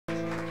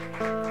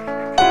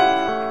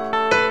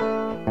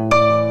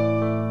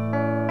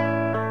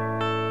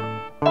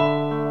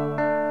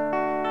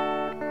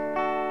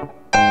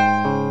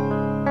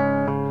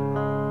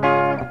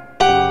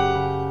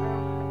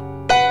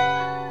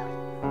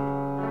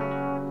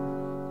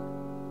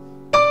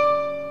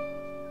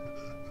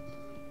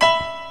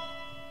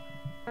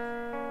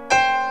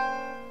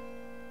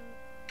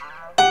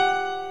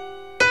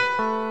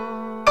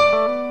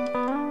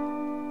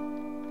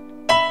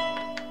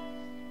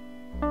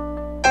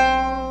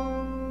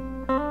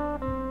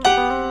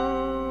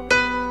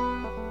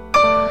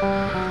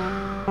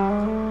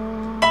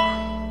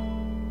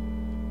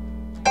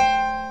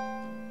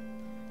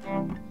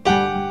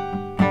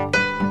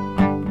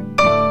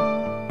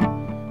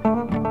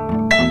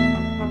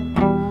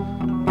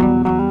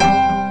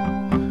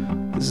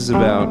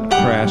About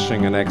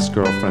crashing an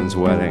ex-girlfriend's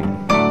wedding.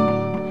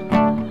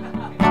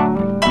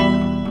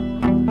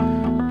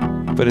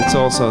 But it's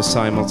also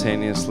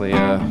simultaneously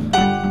a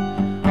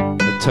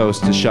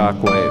toast to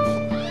Shockwave.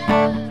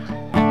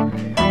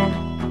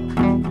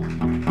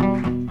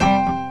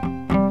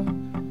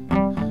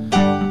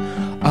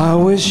 I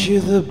wish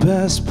you the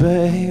best,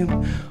 babe.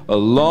 A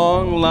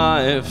long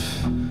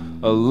life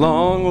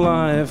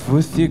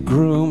with your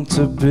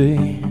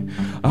groom-to-be.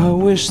 I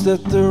wish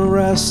that the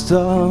rest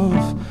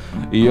of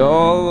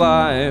your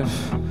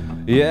life,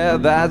 yeah,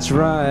 that's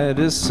right,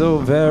 is so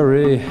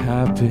very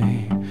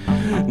happy.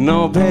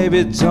 No,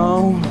 baby,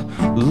 don't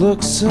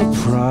look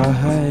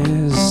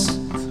surprised.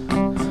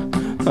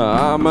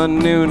 I'm a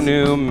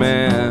new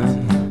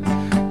man.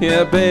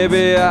 Yeah,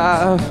 baby,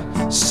 I've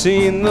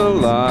seen the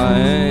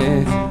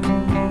light.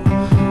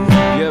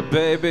 Yeah,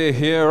 baby,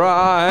 here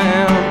I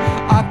am.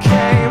 I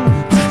came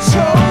to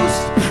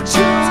toast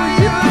to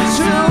you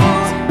too.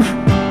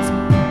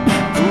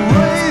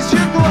 Raise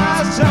your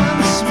glass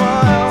and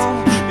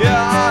smile. Yeah,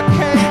 I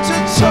came to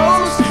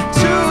toast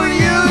to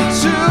you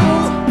too.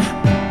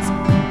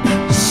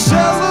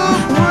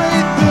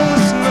 Celebrate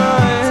this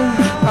night.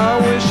 I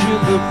wish you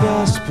the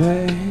best,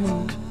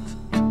 babe.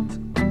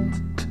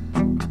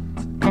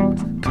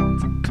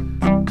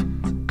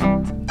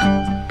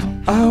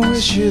 I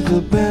wish you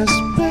the best,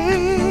 babe.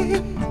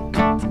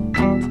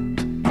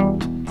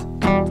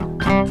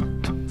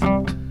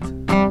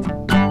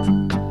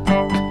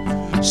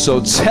 So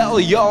tell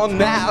your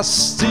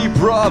nasty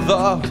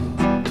brother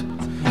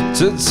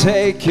to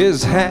take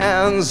his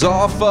hands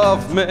off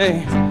of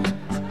me.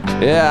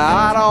 Yeah,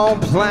 I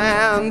don't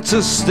plan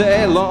to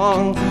stay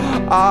long.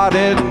 I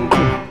didn't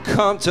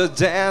come to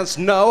dance,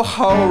 no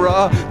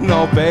horror,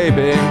 no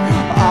baby.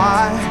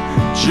 I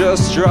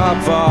just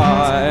dropped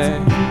by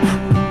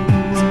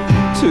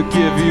to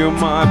give you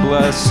my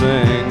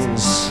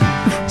blessings,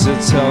 to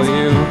tell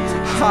you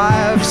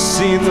I've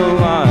seen the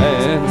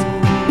light.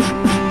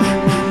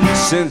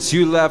 Since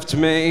you left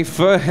me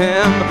for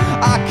him,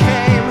 I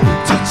came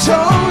to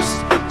toast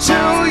to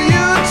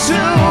you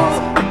too.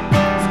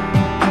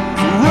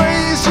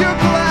 Raise your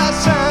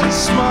glass and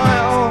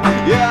smile.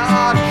 Yeah,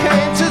 I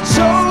came to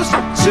toast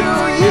to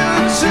you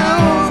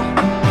too.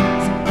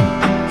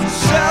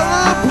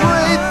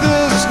 Celebrate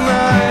this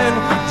night.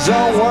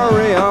 Don't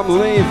worry, I'm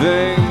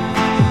leaving.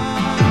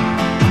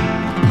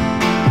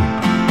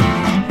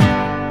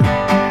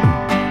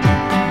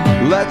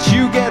 Let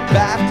you get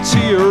back to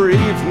your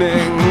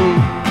evening.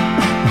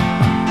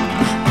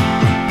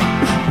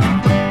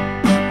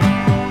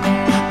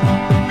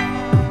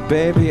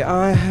 Baby,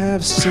 I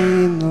have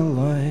seen the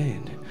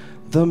light,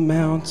 the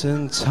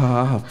mountain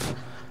top,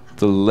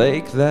 the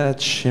lake that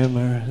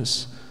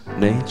shimmers,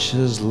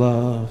 nature's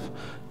love.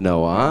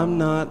 No, I'm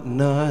not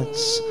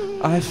nuts,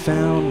 I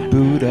found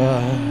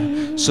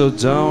Buddha, so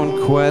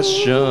don't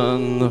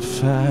question the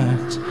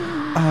fact.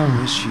 I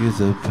wish you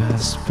the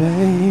best,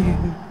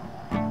 babe.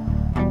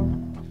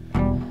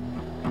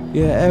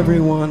 Yeah,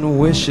 everyone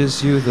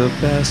wishes you the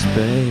best,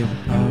 babe.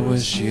 I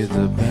wish you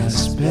the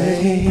best,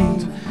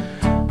 babe.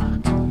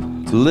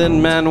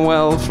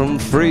 Lin-Manuel from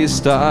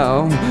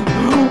Freestyle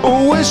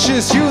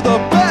wishes you the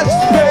best,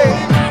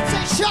 babe. I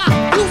say shock,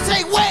 you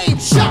say wave,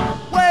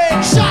 shock,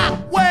 wave, shock,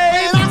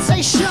 wave. I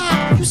say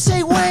shock, you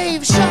say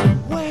wave, shock,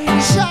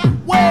 wave, shock,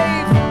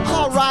 wave.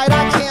 Alright,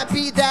 I can't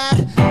be that,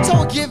 so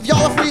I'll give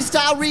y'all a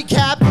freestyle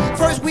recap.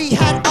 First we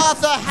had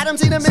Arthur, hadn't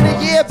seen him in a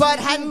year, but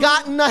hadn't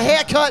gotten a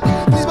haircut.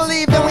 Please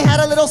believe then we had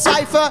a little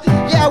cipher.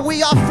 Yeah,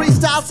 we are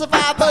freestyle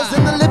survivors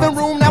in the living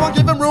room. Now I'm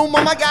giving room,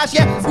 oh my gosh,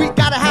 yeah. We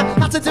gotta have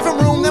lots of different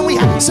room than we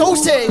have. So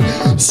say,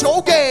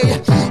 so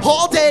gay,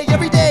 all day,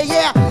 every day,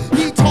 yeah.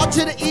 He taught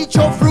you to eat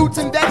your fruits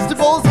and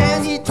vegetables,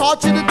 and he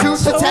taught you to do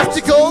the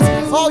testicles.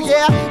 Oh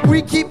yeah,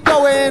 we keep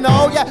going,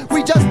 oh yeah.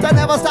 We just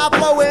never stop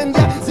flowing,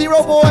 yeah.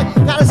 Zero boy,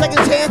 got a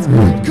second chance.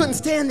 Couldn't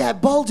stand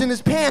that bulge in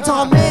his pants.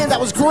 Oh man, that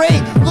was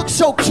great, looked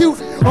so cute.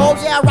 Oh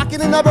yeah,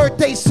 rocking in a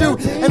birthday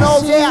suit. And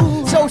oh yeah,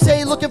 so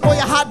say looking for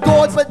your hot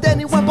gorge, but then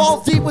he went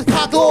balls deep with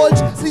cock gorge.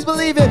 Please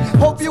believe it,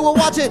 hope you will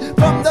watch it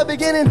from the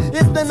beginning.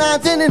 It's the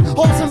 9th inning,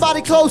 hold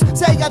somebody close.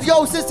 Say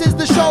adios, this is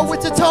the show,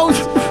 it's a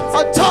toast.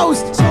 A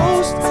toast,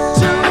 toast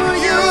to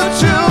you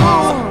too.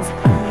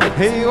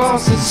 He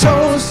wants to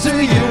toast to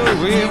you,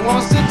 he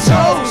wants to toast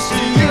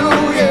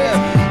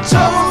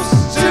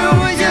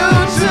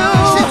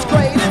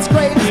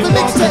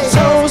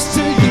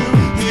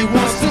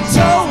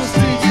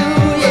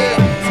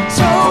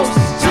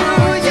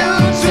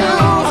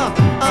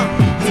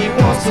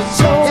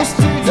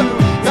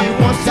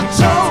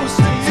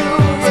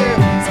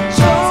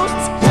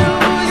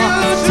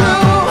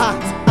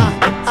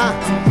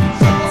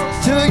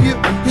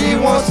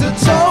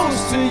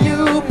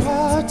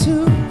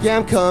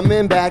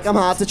coming back, I'm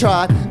hot to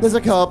try. There's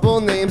a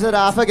couple names that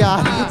I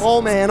forgot.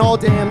 Oh man, oh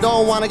damn,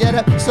 don't wanna get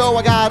it. So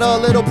I got a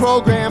little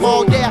program,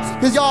 oh yeah.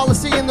 Cause y'all are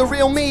seeing the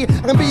real me.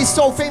 I'm gonna be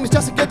so famous,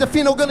 just to get the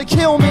Fino gonna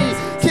kill me.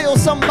 Kill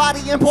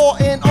somebody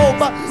important, oh,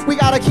 but we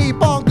gotta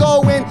keep on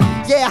going.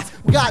 Yeah,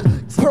 we got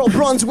Pearl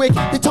Brunswick.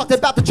 They talked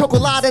about the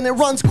chocolate and it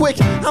runs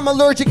quick. I'm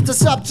allergic to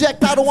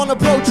subject, I don't wanna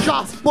broach.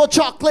 More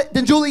chocolate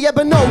than Juliette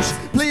Binoche.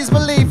 Please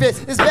believe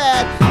it, it's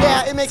bad.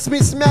 Yeah, it makes me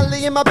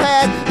smelly in my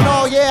pad. And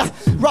oh yeah,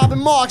 Robin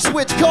Mark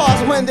switch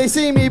cars when they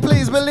see me.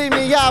 Please believe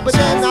me, yeah. But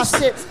then I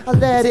sit, I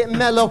let it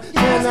mellow.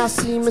 Then I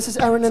see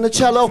Mrs. Erin in the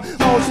cello.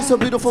 Oh, she's so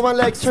beautiful, my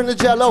legs turn to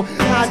jello.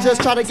 I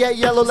just try to get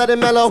yellow, let it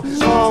mellow.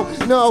 Oh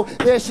no,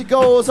 there she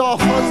goes off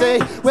Monday.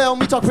 Well,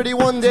 me talk pretty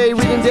one day.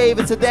 Reading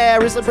David to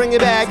Darius to bring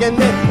it back. And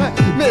then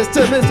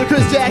Mr.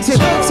 Chris Jackson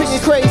singing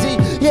crazy.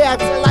 Yeah,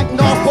 like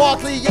North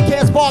Barkley, you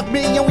can't spark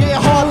me, and we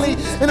ain't hardly.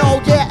 And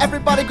oh yeah,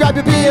 everybody grab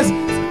your beers,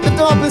 lift them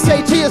up and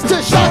say cheers to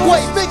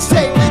Shockwave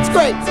mixtape. It's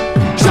great.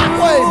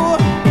 Shockwave.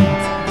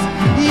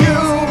 You,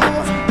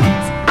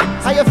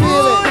 how you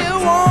feeling?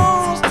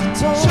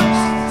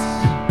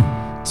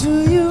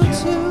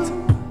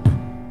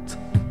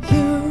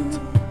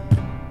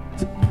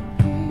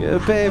 Yeah,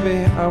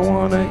 baby, I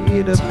wanna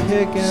eat a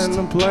pig in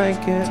a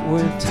blanket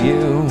with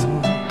you.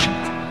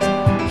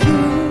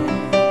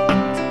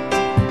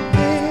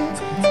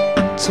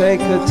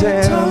 Take a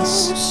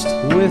dance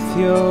with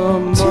your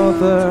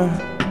mother,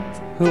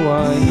 who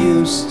I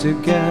used to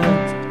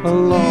get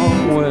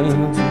along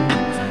with.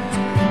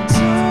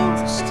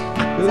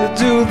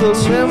 Do the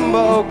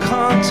limbo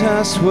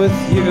contest with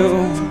you.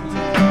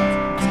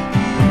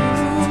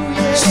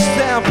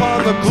 Stamp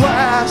on the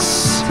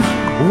glass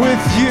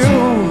with you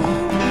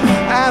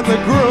and the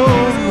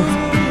groom.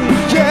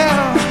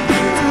 Yeah,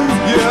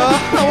 yeah,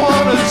 I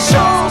wanna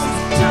toast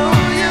to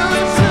you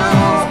too.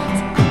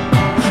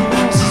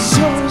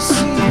 Toast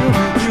to you,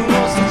 you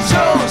want to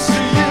toast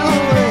to you.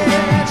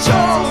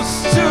 Toast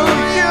to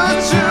you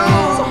too.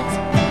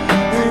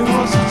 He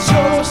wants to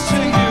toast to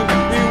you.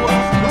 He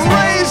wants to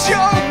raise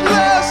your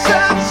glass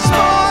and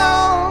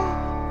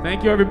smile.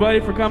 Thank you everybody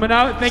for coming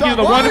out. Thank you to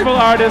the wonderful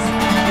artists,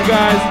 you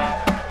guys.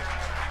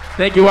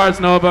 Thank you, Ars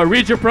Nova.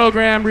 Read your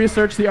program,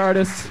 research the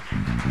artists,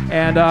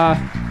 and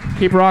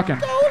keep rocking.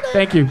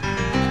 Thank you.